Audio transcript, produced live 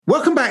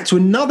back to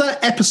another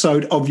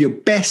episode of Your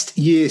Best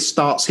Year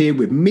Starts Here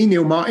with me,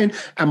 Neil Martin,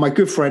 and my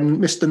good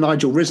friend, Mr.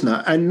 Nigel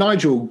Risner. And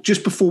Nigel,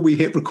 just before we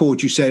hit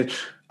record, you said,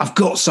 I've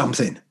got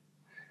something.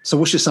 So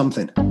what's your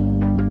something?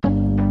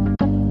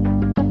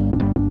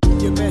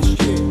 Your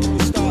best year,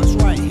 it starts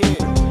right here.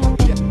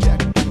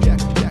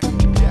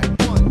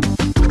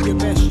 Your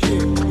best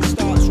year, it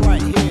starts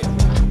right here.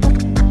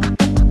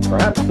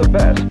 Perhaps the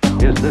best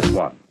is this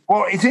one.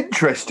 Well, it's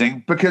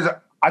interesting because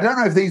I don't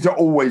know if these are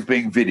always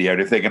being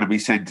videoed, if they're going to be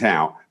sent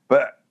out,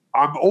 but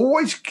I'm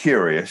always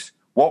curious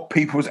what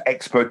people's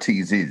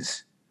expertise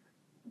is.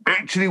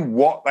 Actually,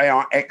 what they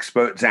are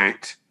experts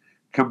at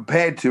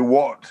compared to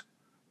what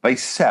they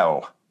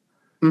sell.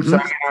 Mm-hmm.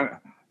 So,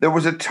 there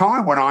was a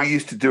time when I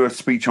used to do a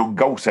speech on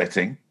goal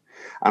setting,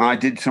 and I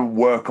did some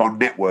work on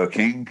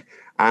networking,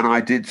 and I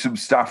did some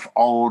stuff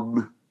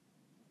on,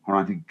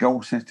 I did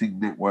goal setting,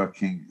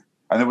 networking,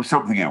 and there was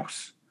something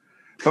else.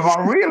 But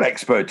my real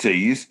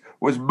expertise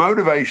was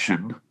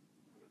motivation,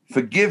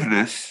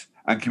 forgiveness,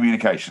 and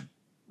communication.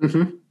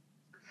 Mm-hmm.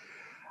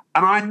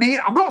 And I'm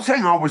not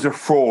saying I was a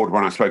fraud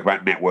when I spoke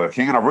about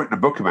networking, and I've written a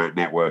book about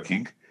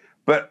networking,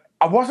 but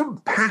I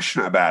wasn't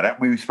passionate about it.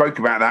 We spoke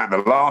about that in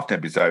the last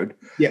episode.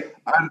 Yeah.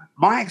 And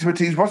my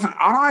expertise wasn't,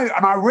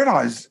 and I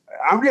realized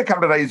only a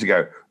couple of days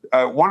ago,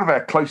 one of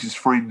our closest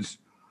friends'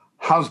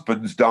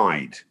 husbands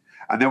died,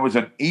 and there was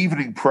an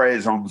evening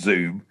prayers on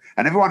Zoom,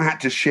 and everyone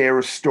had to share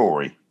a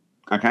story.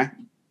 Okay.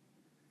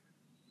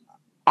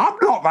 I'm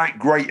not that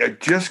great at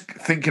just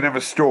thinking of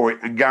a story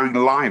and going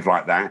live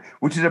like that,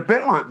 which is a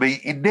bit like me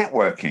in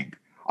networking.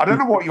 I don't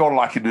know what you're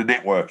like in the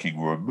networking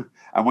room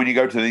and when you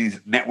go to these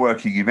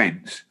networking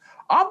events.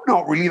 I'm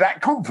not really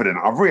that confident,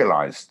 I've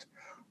realised.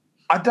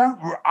 I'm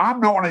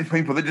not one of these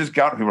people that just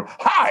go up to people,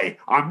 hi,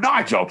 I'm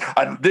Nigel,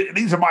 and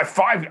these are my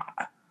 5...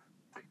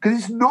 Because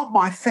it's not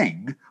my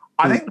thing.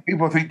 I think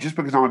people think just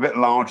because I'm a bit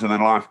larger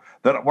than life,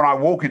 that when I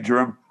walk into a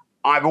room,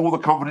 I have all the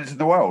confidence in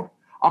the world.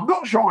 I'm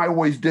not sure I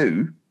always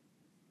do.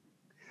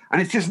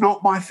 And it's just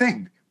not my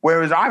thing.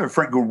 Whereas I have a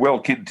friend called Will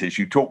Kintish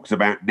who talks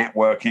about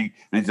networking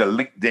and he's a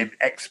LinkedIn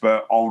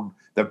expert on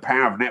the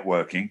power of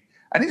networking.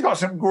 And he's got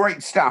some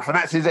great stuff, and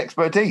that's his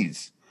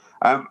expertise.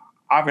 I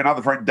have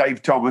another friend,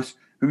 Dave Thomas,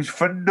 who's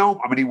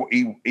phenomenal. I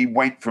mean, he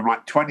went from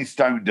like 20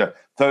 stone to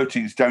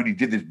 13 stone. He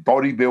did this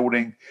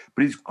bodybuilding,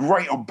 but he's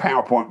great on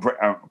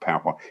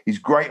PowerPoint. He's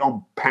great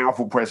on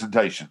powerful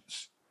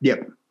presentations.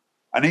 Yep.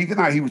 And even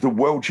though he was the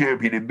world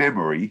champion in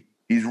memory,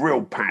 his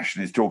real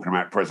passion is talking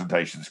about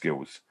presentation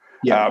skills.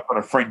 Yeah. I've got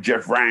a friend,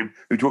 Jeff Ram,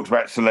 who talks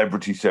about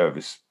celebrity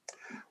service.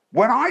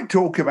 When I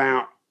talk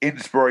about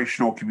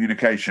inspirational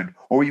communication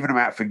or even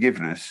about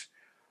forgiveness,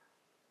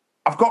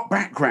 I've got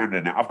background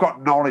in it. I've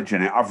got knowledge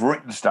in it. I've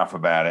written stuff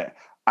about it.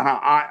 And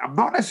I'm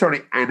not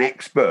necessarily an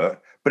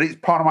expert, but it's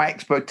part of my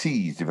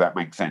expertise, if that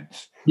makes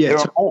sense. Yeah, there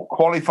are more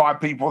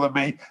qualified people than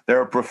me. There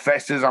are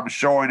professors, I'm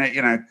sure, in it.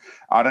 You know,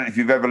 I don't know if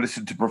you've ever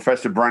listened to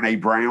Professor Brené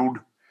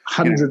Brown.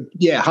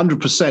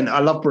 100%. I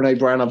love Brené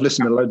Brown. I've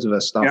listened to loads of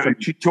her stuff. Yeah,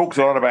 she talks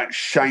a lot about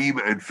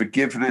shame and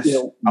forgiveness. Yeah.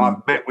 And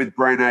I've met with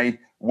Brené,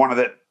 one of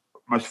the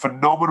most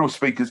phenomenal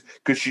speakers,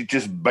 because she's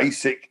just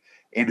basic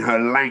in her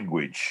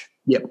language.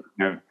 Yep. You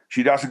know,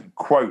 she doesn't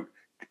quote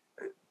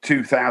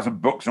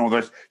 2,000 books and all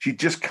this. She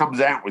just comes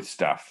out with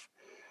stuff.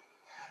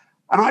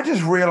 And I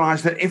just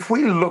realized that if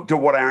we looked at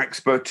what our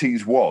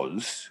expertise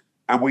was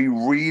and we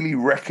really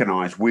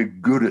recognized we're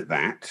good at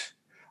that,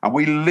 and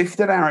we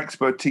lifted our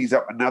expertise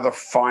up another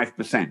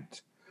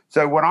 5%.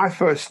 So when I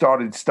first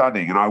started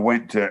studying and I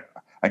went to,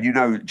 and you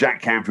know,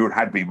 Jack Canfield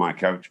had been my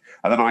coach,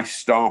 and then I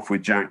staffed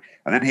with Jack,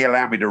 and then he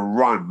allowed me to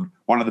run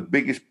one of the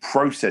biggest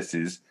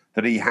processes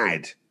that he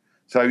had.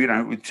 So, you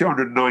know, with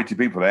 290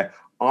 people there,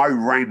 I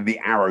ran the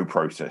Arrow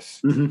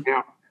process. Mm-hmm.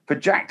 Now, for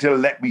Jack to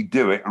let me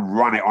do it and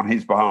run it on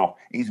his behalf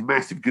is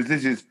massive, because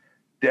this is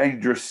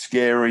dangerous,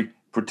 scary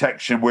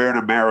protection. We're in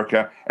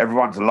America.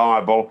 Everyone's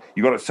liable.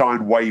 You've got to sign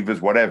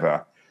waivers,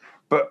 whatever.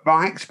 But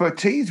my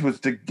expertise was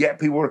to get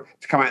people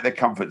to come out of their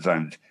comfort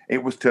zones.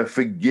 It was to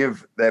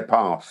forgive their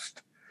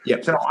past.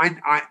 Yep. So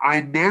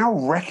I now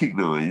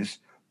recognize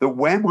that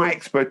where my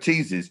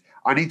expertise is,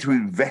 I need to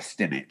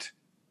invest in it,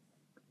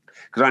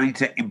 because I need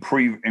to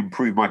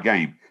improve my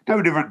game.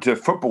 No different to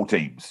football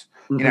teams.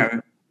 Mm-hmm. You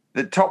know,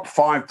 the top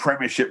 5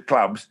 Premiership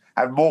clubs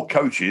have more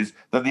coaches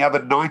than the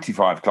other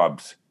 95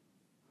 clubs.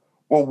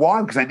 Well,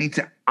 why? Because they need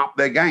to up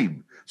their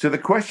game. So the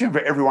question for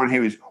everyone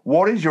here is,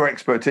 what is your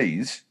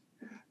expertise?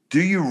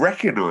 Do you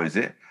recognize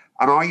it?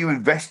 And are you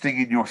investing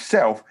in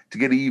yourself to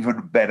get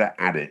even better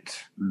at it?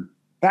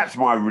 That's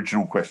my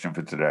original question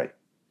for today.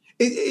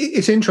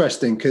 It's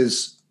interesting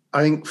because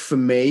I think for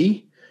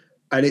me,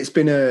 and it's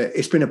been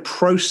a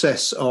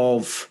process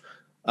of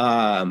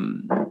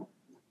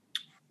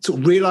sort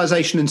of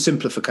realization and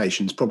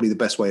simplification is probably the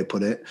best way to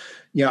put it.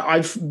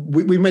 Yeah,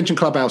 we mentioned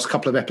Clubhouse a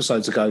couple of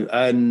episodes ago,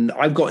 and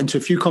I've got into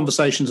a few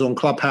conversations on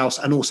Clubhouse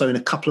and also in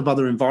a couple of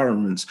other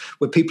environments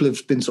where people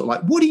have been sort of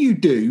like, what do you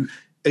do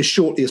as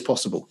shortly as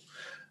possible?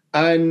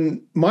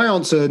 And my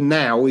answer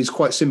now is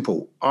quite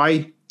simple.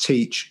 I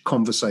teach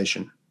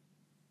conversation.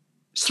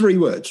 It's 3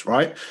 words,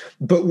 right?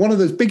 But one of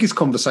those biggest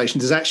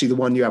conversations is actually the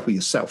one you have with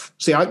yourself.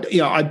 See,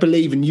 I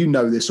believe, and you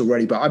know this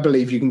already, but I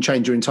believe you can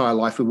change your entire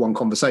life with one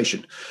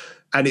conversation.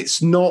 And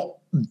it's not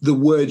the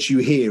words you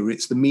hear,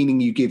 it's the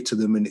meaning you give to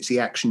them, and it's the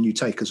action you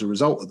take as a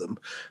result of them.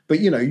 But,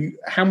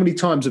 how many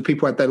times have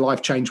people had their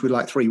life changed with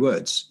like 3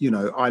 words?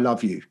 I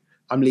love you.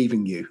 I'm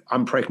leaving you.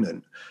 I'm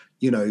pregnant.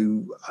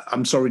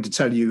 I'm sorry to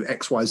tell you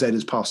XYZ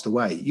has passed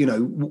away.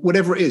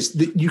 Whatever it is,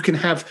 that you can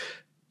have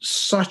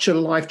such a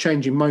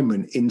life-changing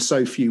moment in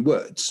so few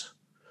words.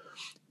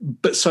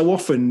 But so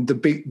often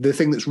the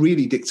thing that's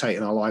really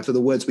dictating our life are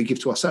the words we give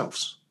to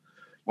ourselves.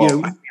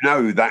 Well,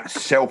 that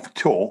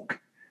self-talk,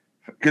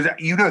 because that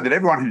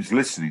everyone who's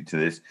listening to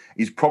this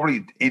is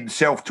probably in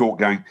self-talk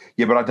going,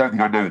 yeah, but I don't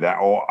think I know that,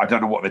 or I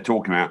don't know what they're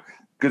talking about.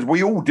 Because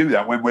we all do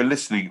that when we're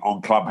listening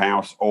on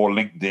Clubhouse or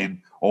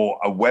LinkedIn or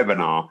a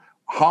webinar.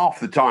 Half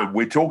the time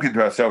we're talking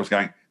to ourselves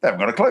going, they haven't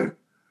got a clue.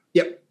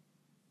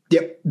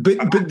 Yep.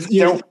 But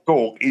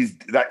self-talk is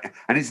that,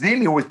 and it's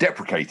nearly always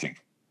deprecating.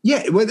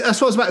 Yeah, well,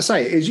 that's what I was about to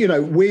say. Is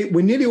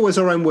we're nearly always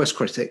our own worst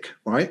critic,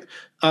 right?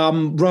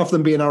 Rather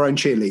than being our own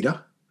cheerleader.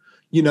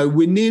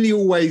 We're nearly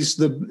always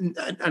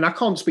and I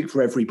can't speak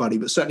for everybody,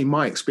 but certainly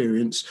my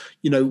experience.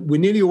 We're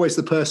nearly always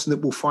the person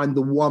that will find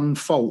the one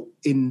fault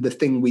in the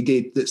thing we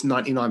did that's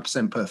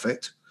 99%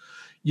 perfect.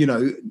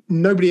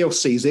 Nobody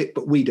else sees it,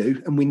 but we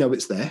do, and we know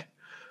it's there.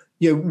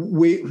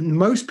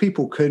 Most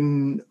people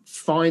can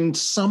find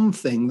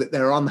something that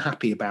they're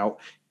unhappy about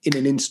in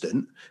an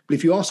instant, but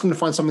if you ask them to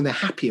find something they're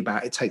happy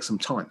about, it takes some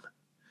time.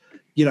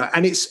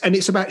 And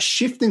it's about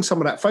shifting some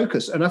of that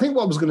focus. And I think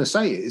what I was going to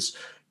say is,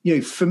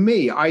 for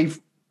me, I've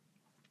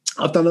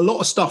done a lot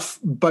of stuff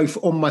both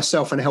on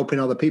myself and helping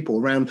other people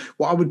around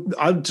what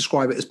I would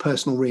describe it as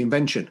personal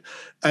reinvention.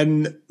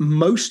 And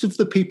most of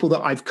the people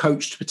that I've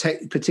coached,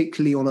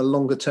 particularly on a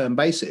longer term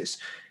basis,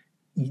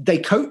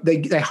 they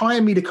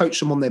hire me to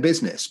coach them on their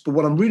business, but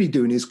what I'm really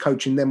doing is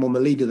coaching them on the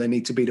leader they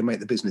need to be to make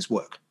the business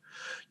work.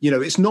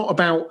 It's not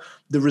about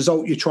the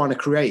result you're trying to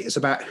create. It's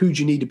about who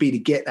do you need to be to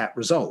get that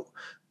result.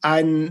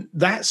 And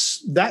that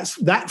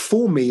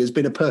for me has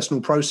been a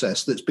personal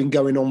process that's been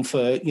going on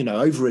for,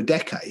 over a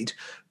decade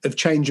of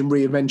change and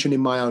reinvention in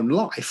my own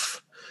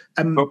life.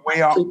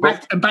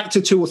 But back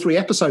to 2 or 3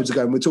 episodes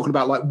ago, and we're talking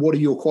about like, what are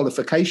your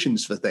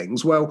qualifications for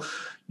things? Well,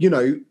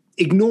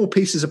 ignore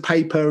pieces of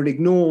paper and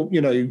ignore,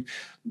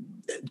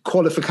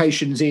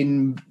 qualifications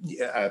in,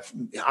 I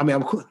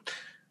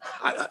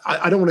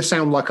don't want to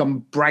sound like I'm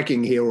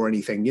bragging here or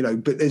anything,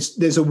 but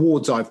there's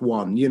awards I've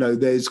won,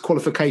 there's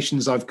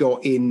qualifications I've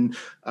got in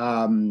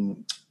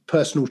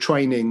personal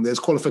training, there's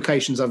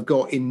qualifications I've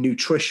got in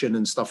nutrition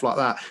and stuff like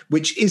that,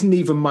 which isn't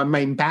even my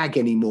main bag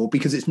anymore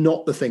because it's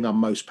not the thing I'm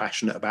most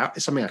passionate about.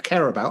 It's something I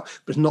care about,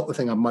 but it's not the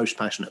thing I'm most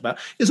passionate about.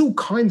 There's all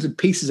kinds of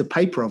pieces of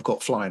paper I've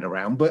got flying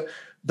around, but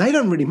they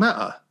don't really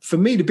matter. For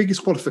me, the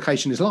biggest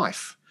qualification is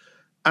life.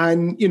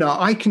 And,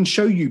 I can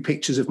show you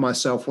pictures of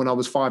myself when I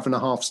was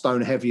 5.5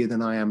 stone heavier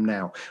than I am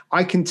now.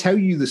 I can tell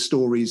you the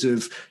stories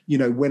of,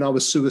 when I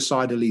was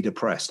suicidally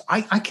depressed.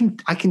 I can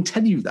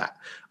tell you that.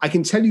 I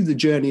can tell you the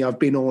journey I've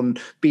been on,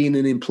 being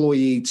an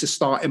employee to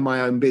starting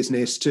my own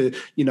business to,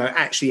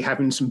 actually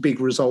having some big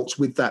results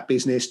with that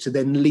business to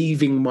then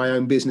leaving my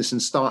own business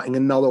and starting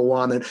another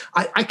one. And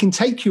I can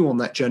take you on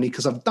that journey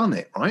because I've done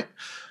it, right?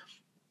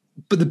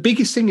 But the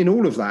biggest thing in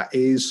all of that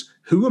is,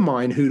 who am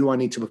I and who do I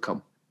need to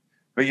become?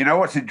 But you know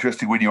what's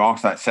interesting when you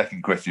ask that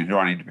second question, who do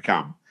I need to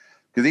become?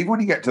 Because even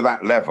when you get to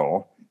that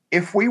level,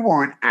 if we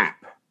were an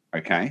app,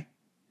 okay,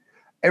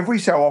 every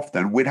so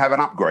often we'd have an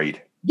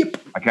upgrade. Yep.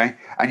 Okay.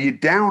 And you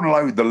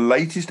download the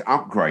latest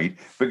upgrade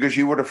because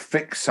you would have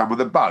fixed some of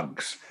the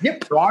bugs.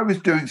 Yep. So I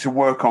was doing some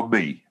work on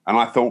me and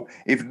I thought,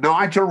 if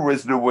Nigel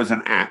Risner was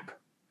an app,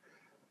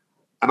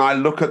 and I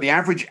look at the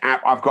average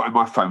app I've got in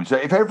my phone. So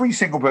if every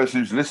single person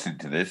who's listening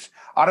to this,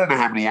 I don't know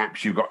how many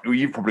apps you've got.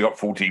 You've probably got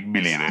 14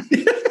 million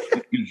apps.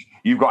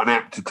 You've got an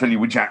app to tell you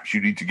which apps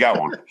you need to go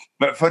on.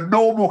 But for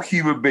normal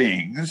human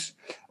beings,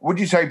 would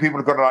you say people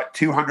have got like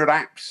 200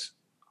 apps?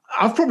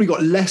 I've probably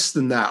got less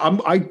than that.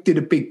 I did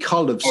a big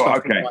cull of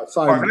stuff on my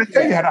phone. Right, let's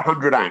say you had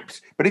 100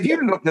 apps. But if you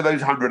looked at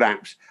those 100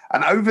 apps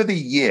and over the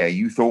year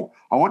you thought,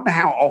 I wonder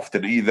how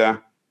often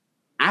either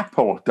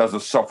Apple does a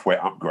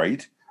software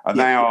upgrade and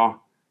they are...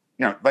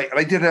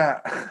 they did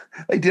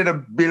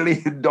 $1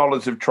 billion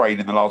of trade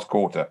in the last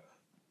quarter.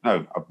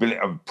 No, $1 billion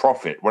of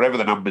profit, whatever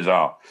the numbers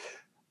are.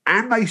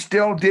 And they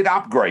still did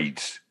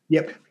upgrades.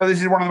 Yep. So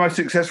this is one of the most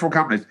successful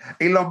companies.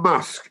 Elon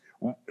Musk,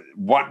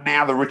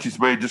 now the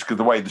richest man just because of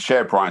the way the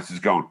share price has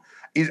gone,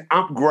 is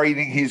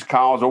upgrading his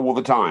cars all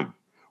the time.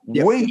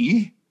 Yep.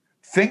 We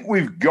think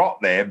we've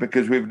got there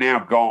because we've now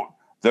got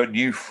the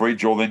new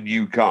fridge or the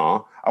new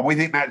car, and we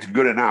think that's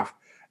good enough.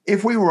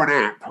 If we were an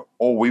app,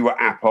 or we were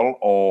Apple,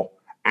 or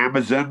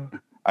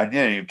Amazon, and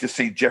you've just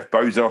seen Jeff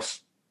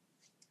Bezos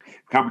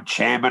become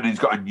chairman, and he's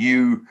got a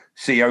new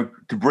CEO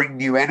to bring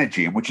new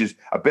energy in, which is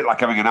a bit like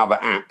having another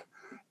app.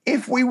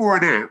 If we were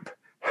an app,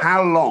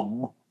 how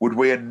long would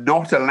we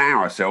not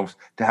allow ourselves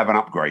to have an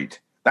upgrade?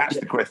 That's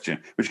the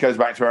question, which goes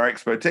back to our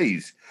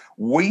expertise.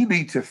 We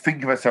need to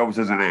think of ourselves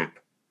as an app.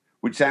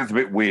 which sounds a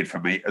bit weird for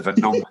me as a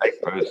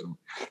non-tech person.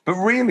 But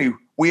really,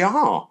 we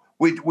are.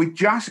 We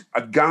just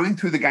are going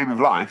through the game of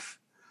life,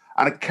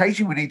 and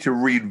occasionally we need to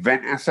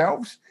reinvent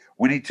ourselves.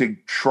 We need to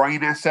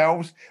train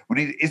ourselves.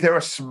 Is there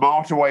a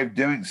smarter way of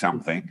doing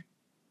something?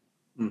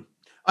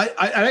 I'd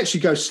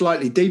actually go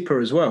slightly deeper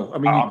as well. I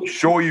mean, I'm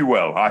sure you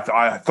will. I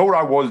thought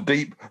I was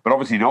deep, but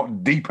obviously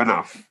not deep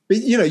enough. But,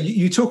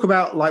 you talk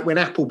about like when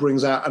Apple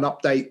brings out an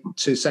update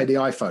to, say, the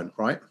iPhone,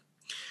 right?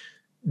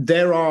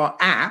 There are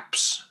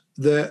apps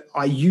that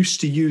I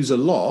used to use a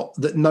lot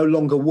that no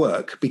longer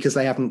work because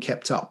they haven't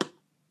kept up.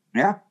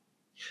 Yeah.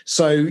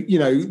 So,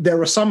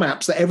 there are some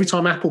apps that every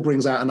time Apple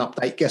brings out an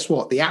update, guess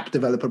what? The app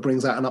developer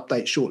brings out an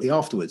update shortly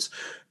afterwards.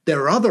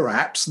 There are other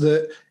apps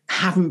that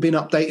haven't been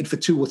updated for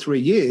 2 or 3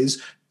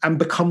 years and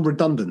become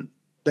redundant.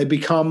 They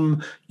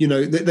become,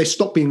 they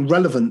stop being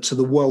relevant to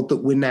the world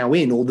that we're now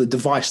in or the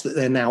device that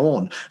they're now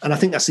on. And I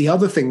think that's the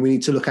other thing we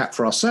need to look at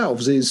for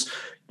ourselves is,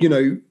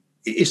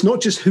 it's not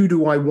just who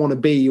do I want to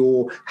be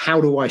or how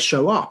do I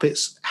show up?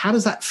 It's how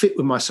does that fit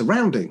with my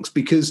surroundings?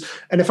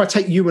 And if I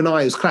take you and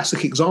I as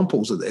classic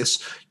examples of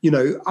this,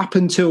 up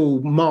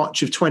until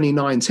March of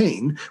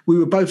 2019, we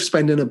were both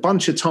spending a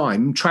bunch of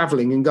time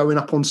traveling and going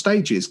up on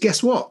stages.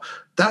 Guess what?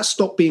 That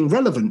stopped being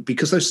relevant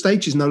because those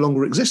stages no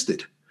longer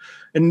existed.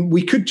 And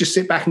we could just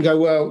sit back and go,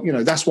 well,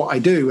 that's what I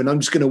do. And I'm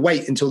just going to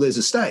wait until there's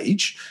a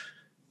stage.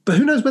 But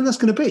who knows when that's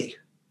going to be?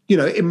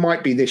 It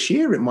might be this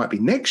year, it might be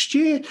next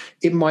year,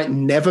 it might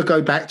never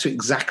go back to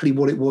exactly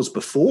what it was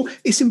before.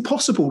 It's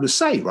impossible to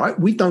say, right?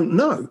 We don't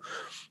know.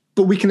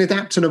 But we can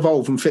adapt and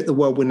evolve and fit the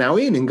world we're now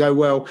in and go,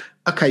 well,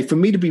 okay, for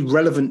me to be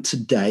relevant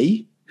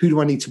today, who do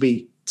I need to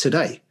be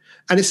today?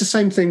 And it's the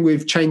same thing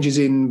with changes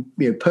in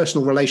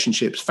personal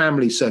relationships,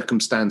 family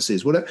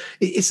circumstances. Whatever.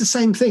 It's the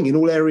same thing in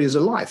all areas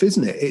of life,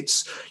 isn't it?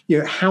 It's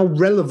how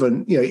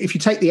relevant. If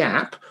you take the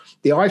app,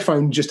 the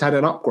iPhone just had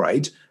an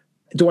upgrade.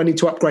 Do I need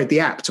to upgrade the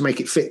app to make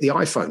it fit the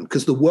iPhone?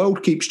 Because the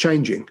world keeps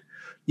changing.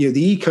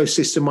 The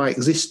ecosystem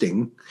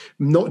existing,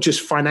 not just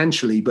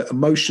financially, but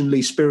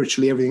emotionally,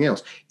 spiritually, everything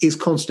else, is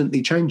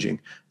constantly changing.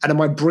 And am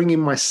I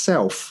bringing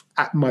myself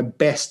at my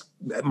best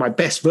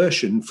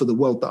version for the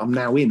world that I'm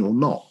now in or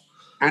not?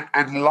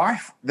 And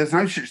life, there's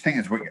no such thing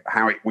as we're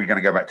going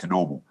to go back to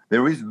normal.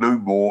 There is no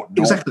more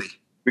normal. Exactly.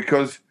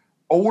 Because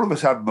all of a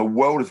sudden, the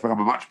world has become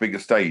a much bigger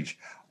stage.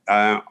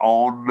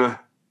 On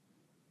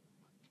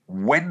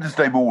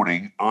Wednesday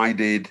morning, I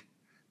did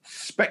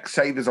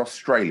Specsavers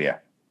Australia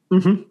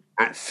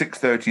at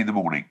 6:30 in the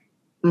morning.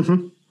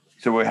 Mm-hmm.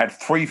 So we had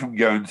 3 from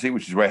Guernsey,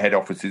 which is where head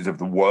office is of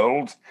the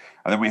world,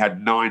 and then we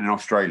had 9 in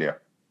Australia.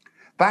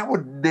 That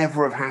would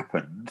never have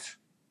happened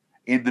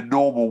in the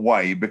normal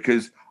way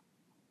because,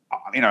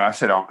 I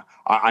said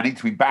I need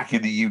to be back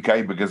in the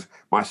UK because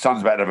my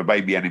son's about to have a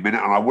baby any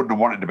minute, and I wouldn't have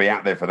wanted to be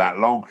out there for that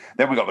long.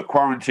 Then we got the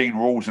quarantine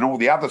rules and all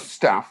the other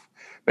stuff.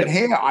 But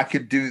here I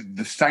could do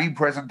the same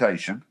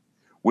presentation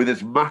with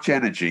as much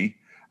energy.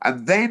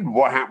 And then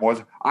what happened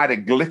was I had a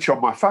glitch on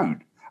my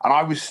phone and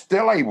I was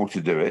still able to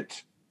do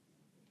it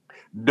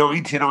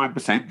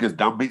 99% because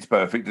done beats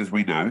perfect, as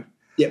we know.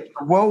 Yep.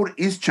 The world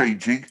is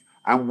changing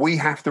and we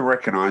have to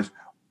recognize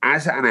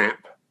as an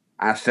app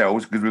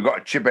ourselves, because we've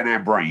got a chip in our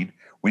brain,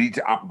 we need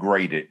to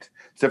upgrade it.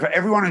 So for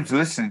everyone who's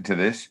listening to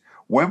this,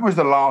 when was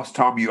the last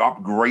time you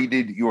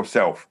upgraded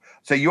yourself?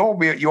 So you'll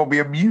be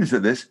amused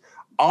at this.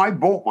 I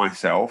bought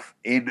myself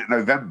in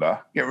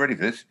November, get ready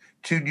for this,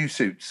 2 new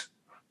suits.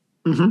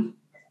 Mm-hmm.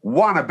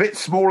 One a bit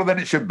smaller than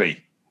it should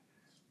be.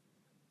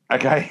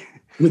 Okay.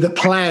 With a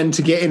plan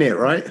to get in it,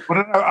 right?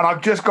 Well, no, and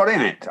I've just got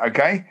in it,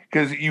 okay?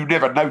 Because you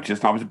never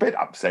noticed, and I was a bit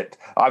upset.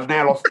 I've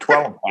now lost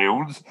 12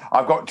 pounds.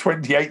 I've got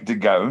 28 to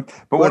go.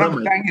 But what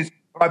I'm saying is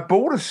I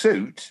bought a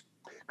suit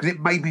because it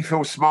made me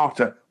feel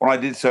smarter when I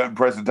did certain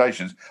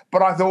presentations.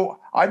 But I thought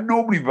I'd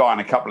normally be buying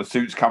a couple of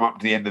suits come up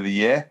to the end of the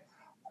year.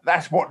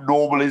 That's what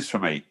normal is for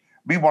me.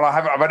 Meanwhile,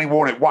 I've only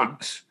worn it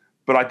once,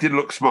 but I did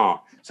look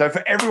smart. So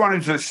for everyone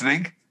who's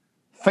listening,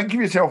 think of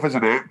yourself as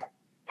an app.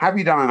 Have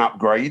you done an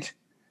upgrade?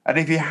 And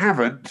if you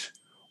haven't,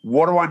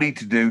 what do I need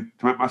to do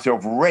to make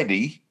myself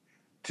ready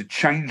to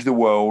change the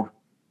world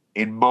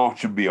in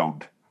March and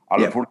beyond? I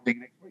look forward to seeing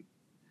you next week.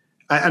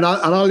 And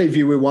I'll leave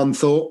you with one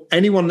thought.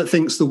 Anyone that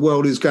thinks the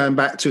world is going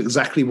back to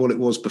exactly what it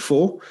was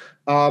before,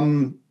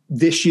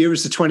 this year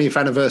is the 20th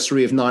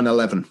anniversary of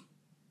 9/11.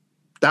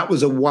 That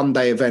was a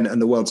one-day event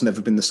and the world's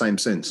never been the same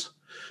since.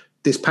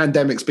 This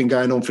pandemic's been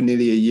going on for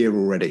nearly a year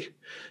already.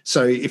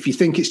 So if you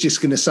think it's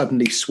just going to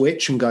suddenly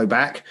switch and go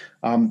back,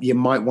 you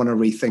might want to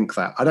rethink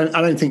that. I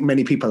don't think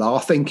many people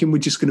are thinking we're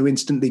just going to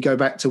instantly go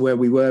back to where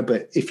we were.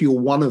 But if you're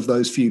one of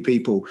those few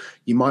people,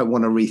 you might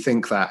want to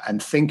rethink that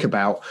and think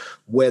about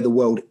where the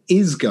world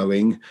is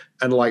going.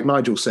 And like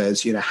Nigel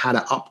says, how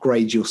to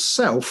upgrade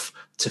yourself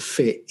to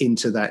fit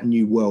into that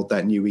new world,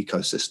 that new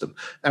ecosystem.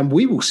 And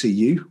we will see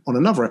you on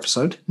another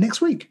episode next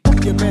week.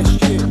 Your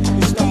best year,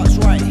 it starts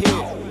right here.